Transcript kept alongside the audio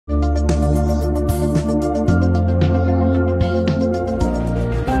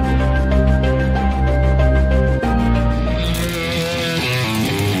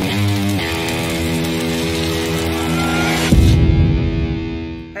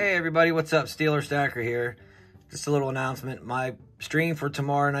Hey everybody, what's up? Steeler Stacker here. Just a little announcement. My stream for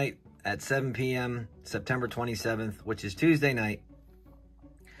tomorrow night at 7 p.m. September 27th, which is Tuesday night.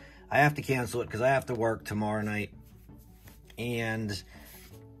 I have to cancel it because I have to work tomorrow night. And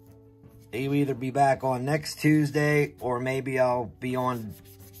it'll either be back on next Tuesday or maybe I'll be on,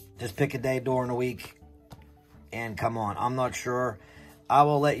 just pick a day during the week and come on. I'm not sure. I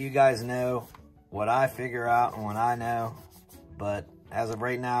will let you guys know what I figure out and what I know. But as of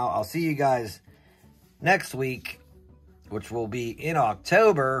right now, I'll see you guys next week, which will be in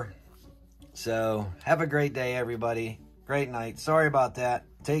October. So have a great day, everybody. Great night. Sorry about that.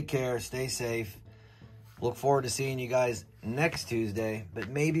 Take care. Stay safe. Look forward to seeing you guys next Tuesday, but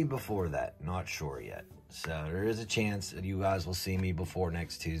maybe before that. Not sure yet. So there is a chance that you guys will see me before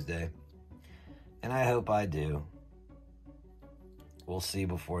next Tuesday. And I hope I do. We'll see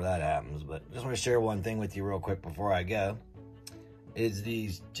before that happens. But just want to share one thing with you real quick before I go. Is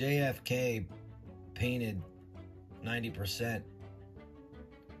these JFK painted 90%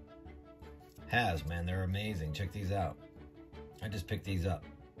 has, man. They're amazing. Check these out. I just picked these up.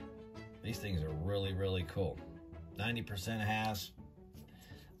 These things are really, really cool. 90% has.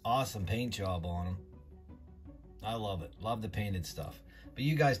 Awesome paint job on them. I love it. Love the painted stuff. But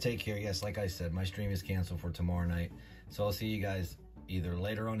you guys take care. Yes, like I said, my stream is canceled for tomorrow night. So I'll see you guys either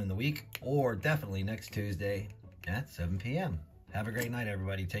later on in the week or definitely next Tuesday at 7 p.m. Have a great night,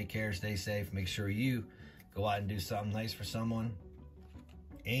 everybody. Take care. Stay safe. Make sure you go out and do something nice for someone.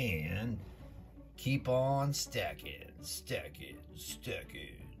 And keep on stacking, stacking,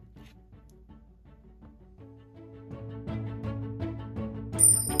 stacking.